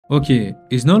Okay,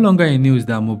 it's no longer in news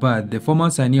that Mohbad, the former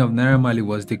signee of Naira Marley,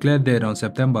 was declared dead on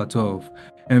September 12,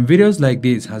 and videos like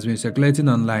this has been circulating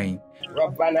online.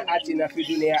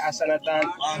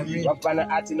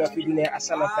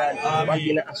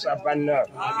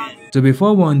 To be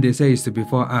forewarned, they say is to be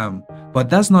forearmed, but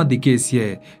that's not the case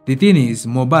here. The thing is,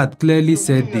 Mohbad clearly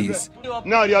said this.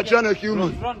 Now they are trying to kill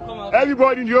me.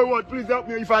 Everybody in the whole world, please help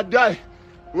me if I die.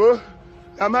 Whoa,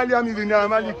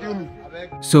 Marley kill me.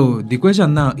 So the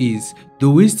question now is,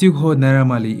 do we still hold Naira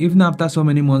Marley even after so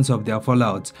many months of their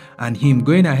fallout and him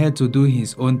going ahead to do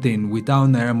his own thing without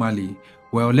Naira Marley?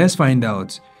 Well, let's find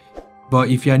out. But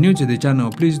if you are new to the channel,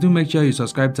 please do make sure you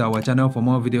subscribe to our channel for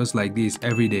more videos like this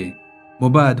every day.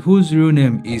 Mohbad, whose real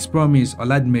name is Prominence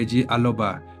Oladimeji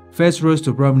Aloba, first rose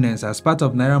to prominence as part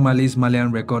of Naira Marley's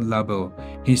Marlian Records label.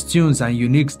 His tunes and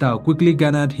unique style quickly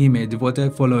garnered him a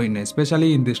devoted following,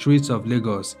 especially in the streets of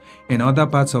Lagos and other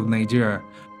parts of Nigeria.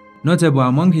 Notable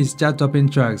among his chart-topping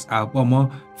tracks are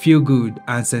Ponmo, Feel Good,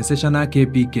 and Sensational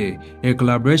KPK, a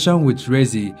collaboration with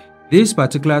Rexxie. This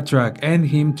particular track earned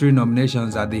him 3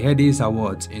 nominations at the Headies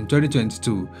Awards in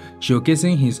 2022,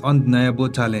 showcasing his undeniable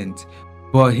talent.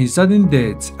 But his sudden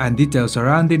death and details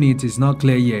surrounding it is not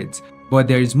clear yet. But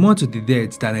there is more to the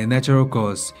death than a natural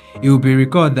cause. It will be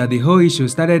recalled that the whole issue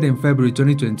started in February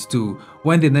 2022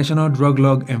 when the National Drug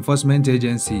Law Enforcement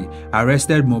Agency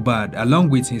arrested Mohbad along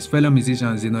with his fellow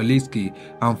musicians in Rexxie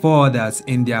and 4 others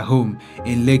in their home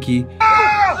in Lekki.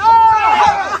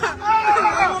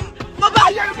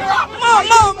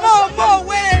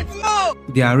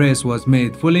 The arrest was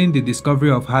made following the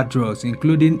discovery of hard drugs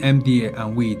including MDA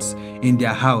and weeds in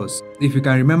their house. If you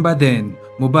can remember then,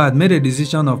 Mohbad made a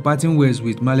decision of parting ways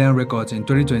with Marlian Records in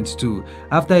 2022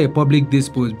 after a public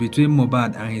dispute between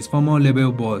Mohbad and his former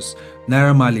label boss,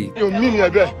 Naira Marley. So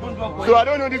I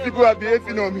don't know these people are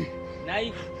behaving on me.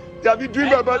 They have been doing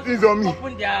bad things on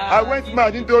me. I went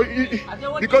mad into it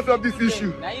because of this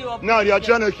issue. Now they are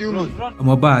trying to kill me.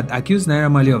 Mohbad accused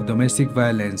Naira Marley of domestic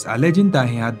violence, alleging that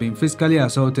he had been physically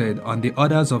assaulted on the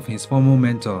orders of his former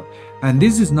mentor. And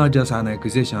this is not just an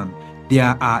accusation.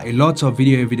 There are a lot of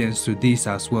video evidence to this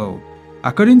as well.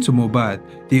 According to Mohbad,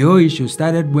 the whole issue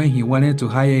started when he wanted to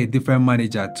hire a different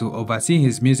manager to oversee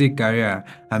his music career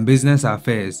and business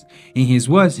affairs. In his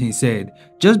words, he said,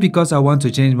 "Just because I want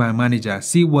to change my manager,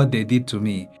 see what they did to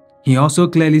me." He also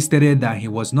clearly stated that he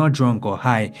was not drunk or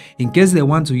high in case they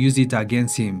want to use it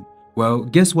against him. Well,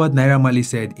 guess what Naira Marley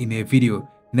said in a video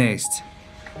next?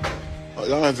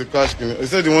 He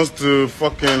said he wants to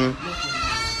fucking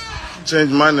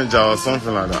change manager or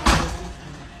something like that.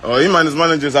 Or him and his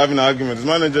manager is having an argument. His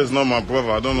manager is not my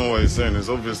brother. I don't know what he's saying. It's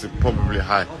obviously probably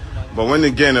high. But when he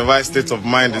gets in the right state of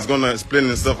mind, he's going to explain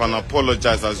himself and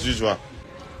apologize as usual.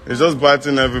 He's just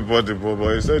biting everybody, bro.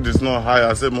 But he said it's not high.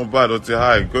 I said, Mohbad, what's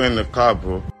high? Go in the car,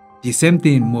 bro. The same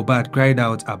thing Mohbad cried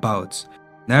out about.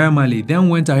 Naira Marley then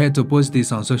went ahead to post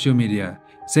this on social media,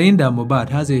 saying that Mohbad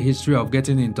has a history of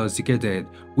getting intoxicated,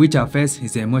 which affects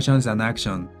his emotions and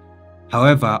action.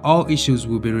 However, all issues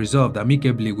will be resolved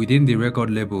amicably within the record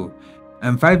label.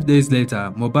 And 5 days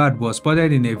later, Mohbad was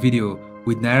spotted in a video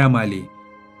with Naira Marley,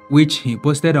 which he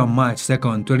posted on March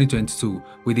 2nd, 2022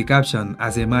 with the caption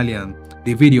 "As a Marlian."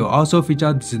 The video also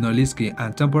featured Rexxie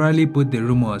and temporarily put the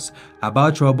rumors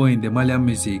about trouble in the Marlian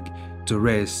music to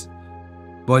rest.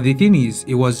 But the thing is,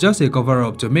 it was just a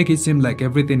cover-up to make it seem like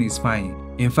everything is fine.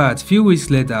 In fact, few weeks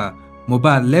later,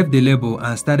 Mohbad left the label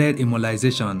and started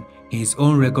Immortalization, his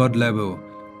own record label.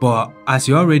 But as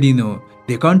you already know,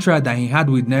 the contract that he had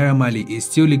with Naira Marley is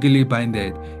still legally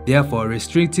binded, therefore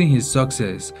restricting his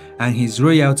success, and his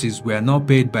royalties were not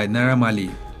paid by Naira Marley.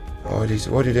 All these,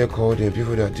 what do they call them?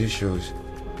 People that do shows.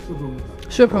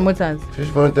 Show promoters. Show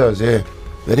promoters, yeah.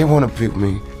 They didn't want to pick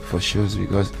me for shows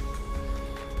because,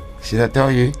 should I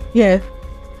tell you? Yes.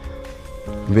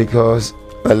 Because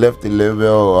I left the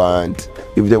label, and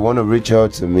if they want to reach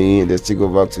out to me, they still go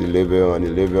back to the label, and the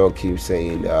label keeps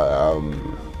saying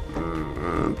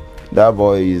that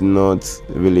boy is not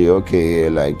really okay,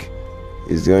 like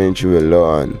he's going through a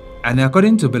lot. And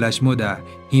according to Belashmoda,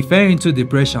 he fell into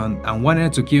depression and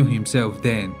wanted to kill himself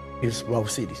then. Yes, but I'll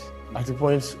say this. At the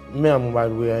point, me and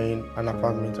Mohbad were in an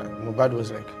apartment, and Mohbad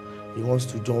was like, he wants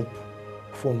to jump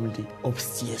from the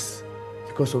upstairs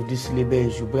because of this label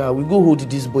issue. But we go hold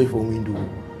this boy for window.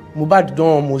 Mohbad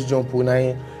don't almost jump on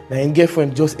his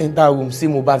girlfriend just enter room, see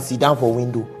Mohbad sit down for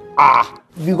window.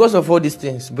 Because of all these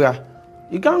things, bruh,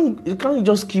 you can't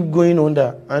just keep going on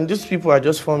that. And these people are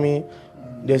just forming,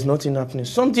 there's nothing happening.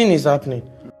 Something is happening.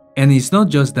 And it's not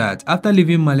just that. After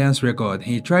leaving Marlian's record,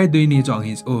 he tried doing it on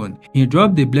his own. He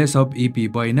dropped the Bless Up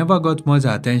EP, but he never got much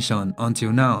attention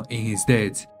until now in his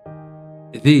death.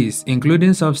 This,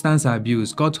 including substance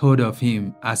abuse, got hold of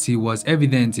him as he was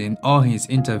evident in all his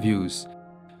interviews.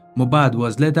 Mohbad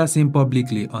was later seen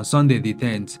publicly on Sunday the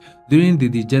 10th during the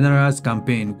Degenerates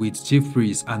campaign with Chief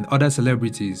Priest and other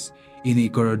celebrities in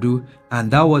Ikorodu, and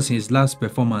that was his last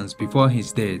performance before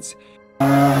his death.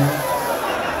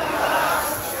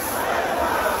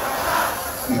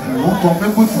 If you want to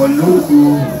people for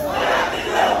logo,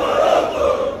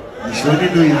 you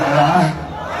should do it.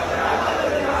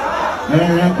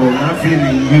 I'm not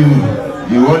feeling you.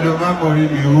 You want to memory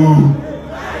you.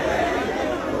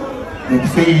 They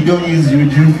say you don't use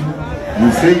YouTube.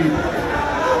 You say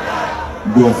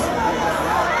both.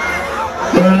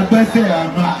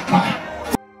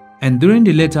 And during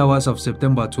the late hours of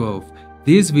September 12,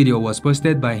 this video was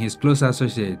posted by his close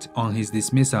associate on his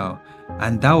dismissal,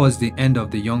 and that was the end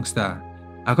of the young star.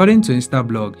 According to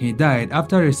Instablog, he died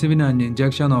after receiving an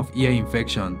injection of ear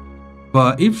infection.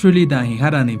 But if truly that he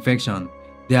had an infection,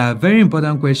 there are very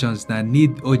important questions that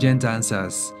need urgent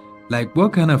answers. Like,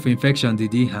 what kind of infection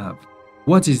did he have?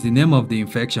 What is the name of the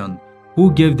infection?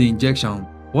 Who gave the injection?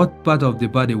 What part of the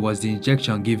body was the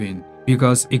injection given?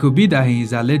 Because it could be that he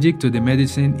is allergic to the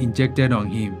medicine injected on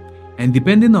him, and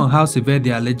depending on how severe the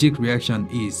allergic reaction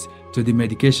is to the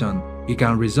medication, it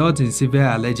can result in severe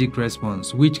allergic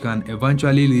response, which can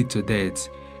eventually lead to death.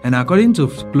 And according to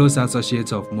close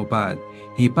associates of Mohbad,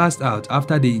 he passed out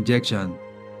after the injection.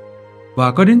 But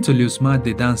according to Lusma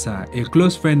the dancer, a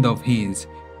close friend of his,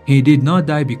 he did not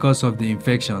die because of the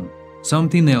infection.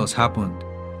 Something else happened.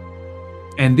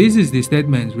 And this is the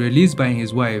statement released by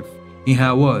his wife. In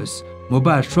her words,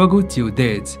 Mohbad struggled till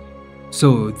death.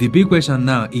 So the big question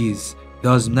now is,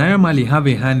 does Naira Marley have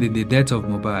a hand in the death of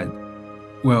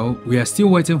Mohbad? Well, we are still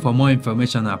waiting for more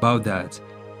information about that.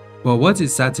 But what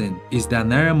is certain is that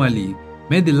Naira Marley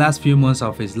made the last few months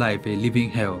of his life a living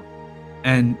hell.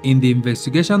 And in the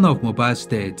investigation of Mohbad's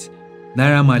death,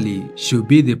 Naira Marley should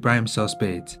be the prime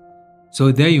suspect.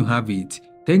 So there you have it.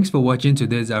 Thanks for watching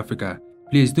today's Africa.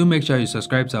 Please do make sure you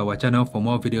subscribe to our channel for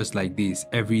more videos like this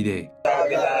every day.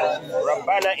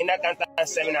 ربنا إنك أنت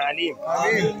السميع العليم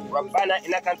ربنا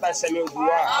إنك أنت السميع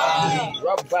الدعاء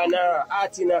ربنا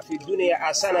آتنا في الدنيا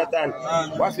حسنة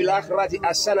وفي الآخرة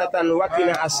حسنة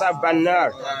وقنا عذاب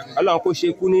النار Ọlọ́run kó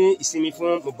ṣe kú ní ìsinmi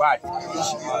fún Mohbad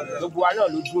gbogbo wa náà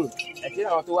ló dùn ẹ̀kí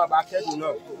àwọn tó wá bá kẹ́dùn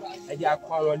náà ẹ jẹ́ a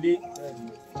kọ́ wọn lé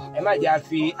ẹ má jẹ́ a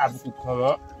fi àbùkù kàn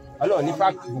wọ́n Ọlọ́run ní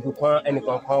fàbùkù kan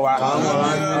ẹnìkọ̀ọ̀kan wa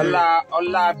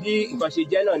ọlá bí nǹkan ṣe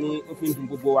jẹ́ náà ni ó fi ń dùn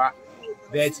gbogbo wa.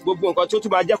 But gbogbo nǹkan tó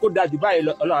tún máa jẹ́ kó dájú báyìí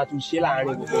Ọlọ́run àti ṣe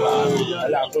láàrin gbogbo wa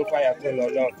Ọlọ́run fún fàyà fún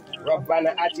Ọlọ́run Rabbana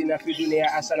atina fid dunya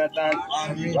hasanatan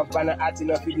Rabbana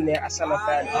atina fid dunya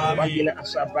hasanatan wa qina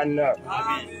azaban nar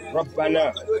Rabbana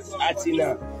atina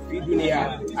fid dunya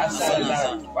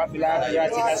hasanatan wa fil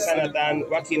akhirati hasanatan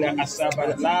wa qina azaban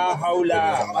la hawla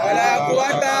wala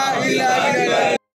quwwata